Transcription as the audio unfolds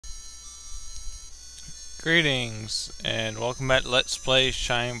Greetings, and welcome back to Let's Play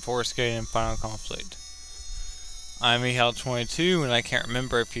Shining Force Gaiden Final Conflict. I'm EHAL22, and I can't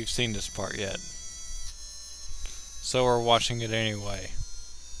remember if you've seen this part yet. So we're watching it anyway.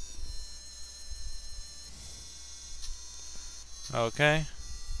 Okay.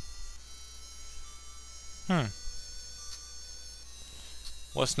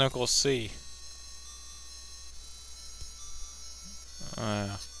 What's Knuckles see?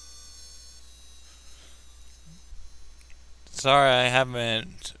 Sorry I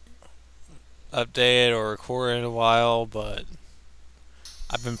haven't updated or recorded in a while, but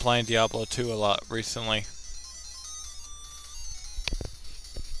I've been playing Diablo 2 a lot recently.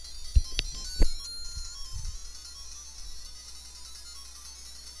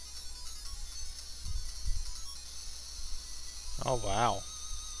 Oh wow.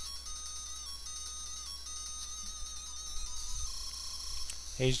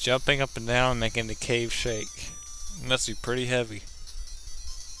 He's jumping up and down, making the cave shake. Must be pretty heavy.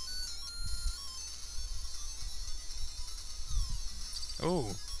 Ooh.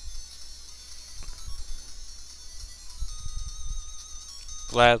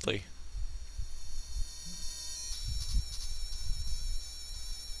 Gladly.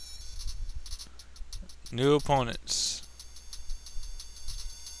 New opponents.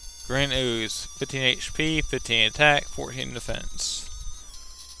 Green Ooze, 15 HP, 15 attack, 14 defense.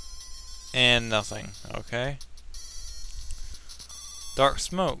 And nothing. Okay. Dark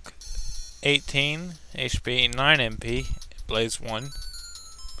Smoke, 18 HP, 9 MP, Blaze 1,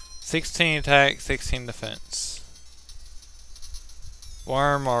 16 attack, 16 defense.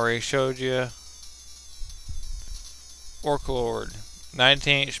 Worm already showed you. Orc Lord,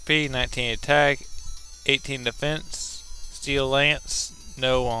 19 HP, 19 attack, 18 defense. Steel Lance,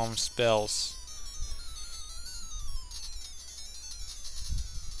 no spells.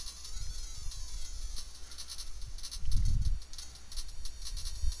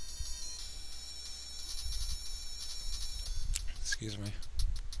 Excuse me.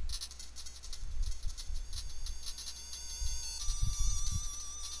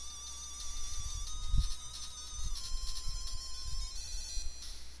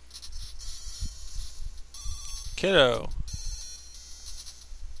 Kiddo.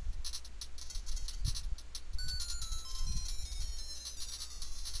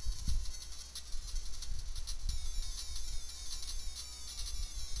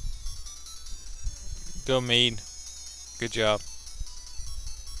 Go Mead. Good job.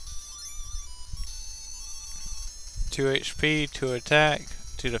 2 HP, 2 attack,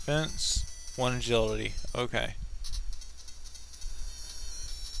 2 defense, 1 agility. Okay.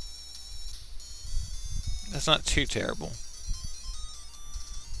 That's not too terrible.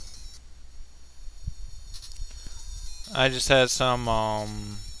 I just had some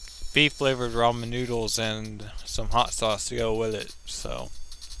beef flavored ramen noodles and some hot sauce to go with it, so.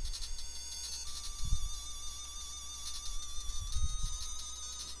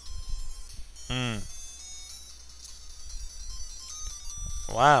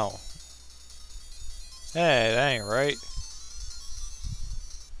 Wow. Hey, that ain't right.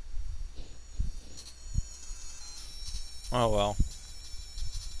 Oh well.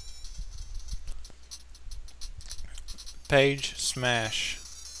 Page smash.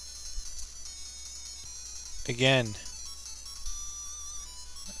 Again.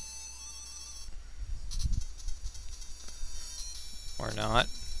 Or not.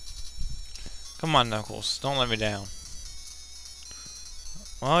 Come on, Knuckles. Don't let me down.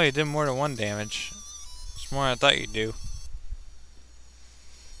 Well, you did more than 1 damage. It's more than I thought you'd do.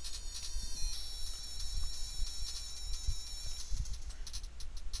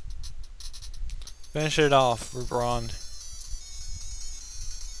 Finish it off, Rubron.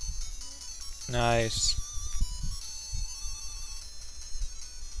 Nice.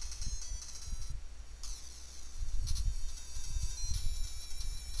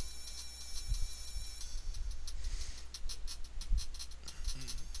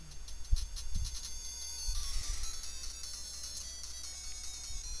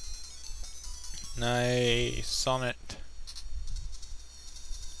 Nice on it.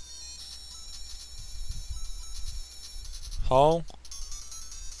 Hull.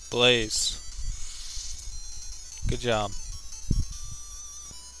 Blaze. Good job.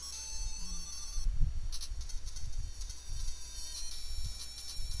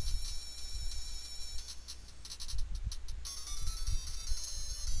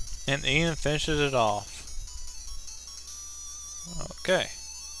 And Ian finishes it off. Okay.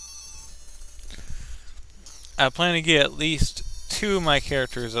 I plan to get at least 2 of my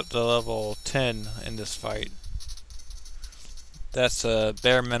characters up to level 10 in this fight. That's a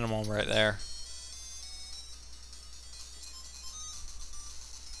bare minimum right there.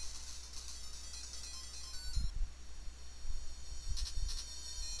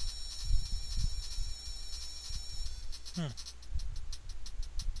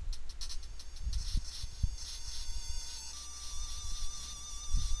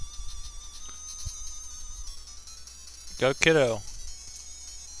 Go Kiddo.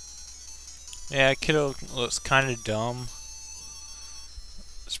 Yeah, Kiddo looks kinda dumb.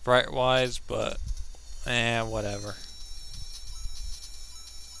 Sprite wise, but whatever.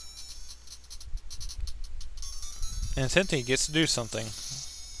 And Cynthia gets to do something.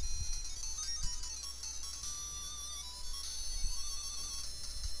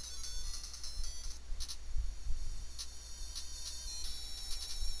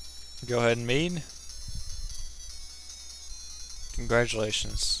 Go ahead and mead.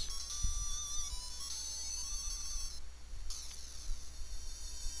 Congratulations.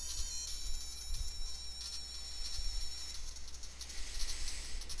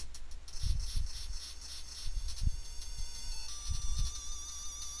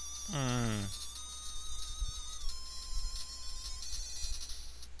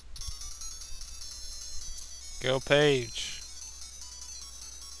 Go Paige.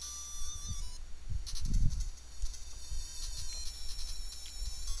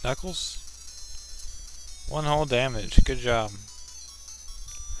 Knuckles? One whole damage. Good job.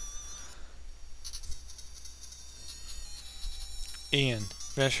 Ian,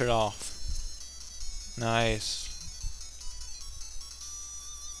 finish it off. Nice.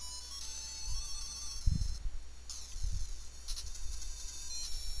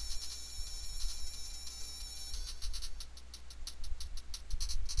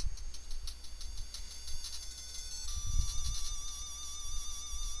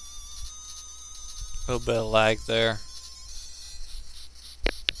 A little bit of lag there.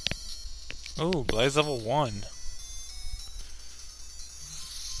 Ooh, Blaze level 1.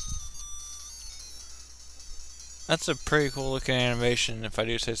 That's a pretty cool looking animation, if I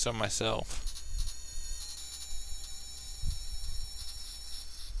do say so myself.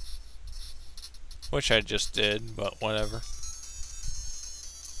 Which I just did, but whatever.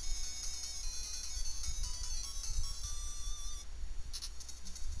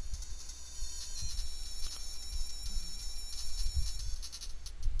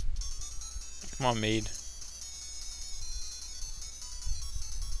 Come on, Mead.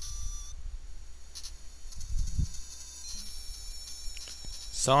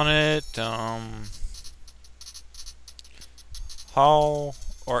 Sonnet, Hall,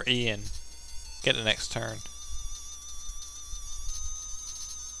 or Ian. Get the next turn.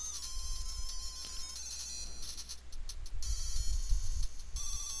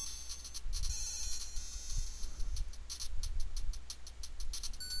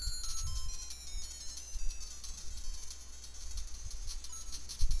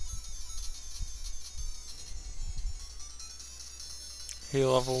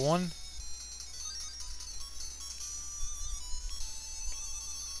 Heal level 1.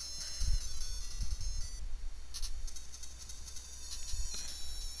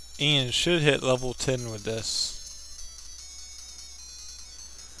 Ian should hit level 10 with this.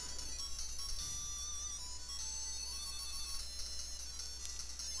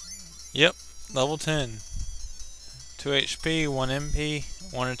 Yep, level 10. 2 HP, 1 MP,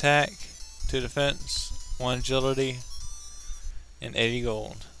 1 attack, 2 defense, 1 agility, and 80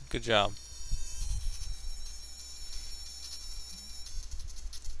 gold. Good job.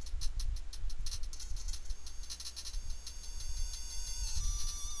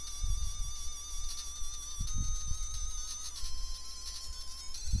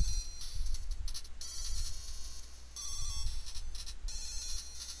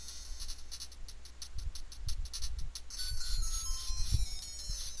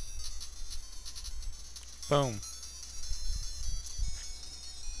 Boom.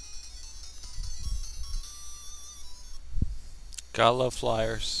 Gotta love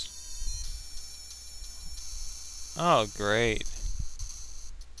flyers. Oh, great.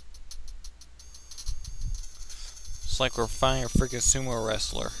 It's like we're finding a freaking sumo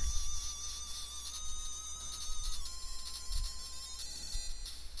wrestler.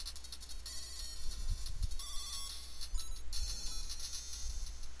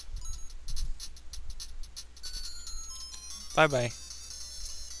 Bye-bye.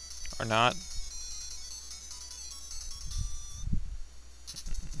 Or not.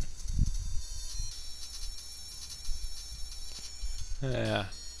 Yeah.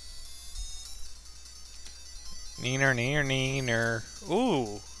 Neener, neener, neener.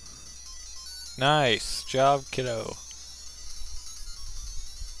 Ooh. Nice job, kiddo.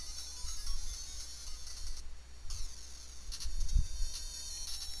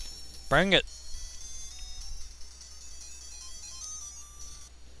 Bring it.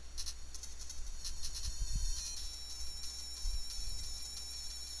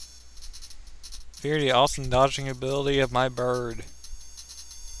 Fear the awesome dodging ability of my bird.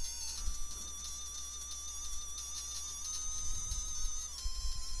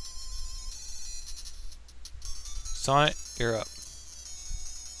 Sonic, you're up.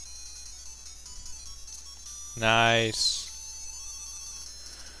 Nice.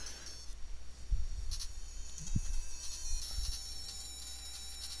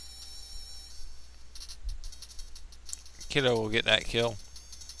 Kiddo will get that kill.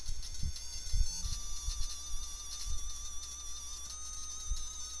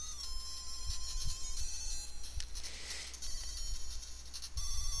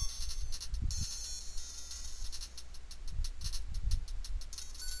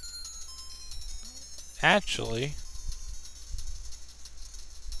 Actually,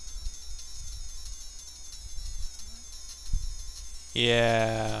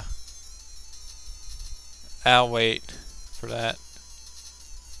 yeah, I'll wait for that.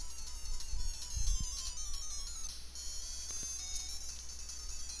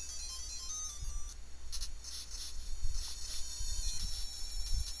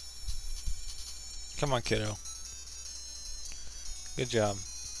 Come on, kiddo. Good job.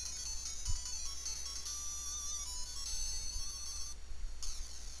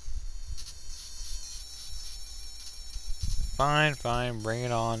 Fine, fine, bring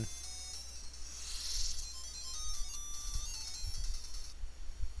it on.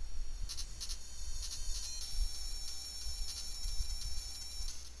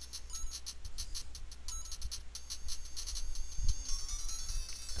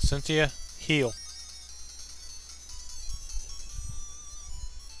 Cynthia, heal.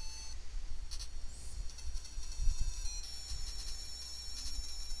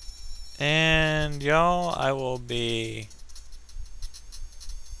 And y'all, I will be...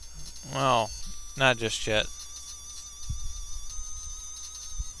 well, not just yet.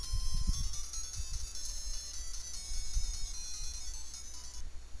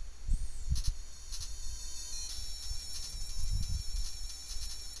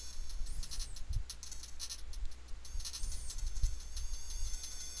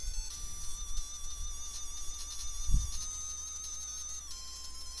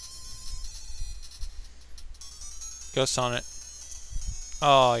 Ghost on it.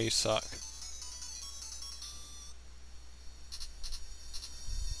 Oh, you suck.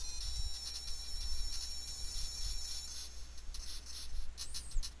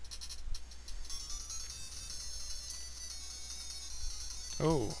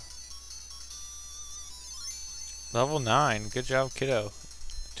 Ooh. Level 9. Good job, kiddo.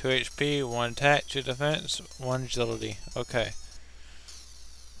 2 HP, 1 attack, 2 defense, 1 agility. Okay.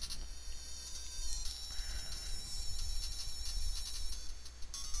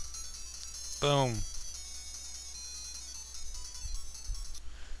 Boom.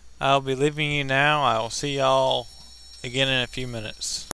 I'll be leaving you now. I will see y'all again in a few minutes.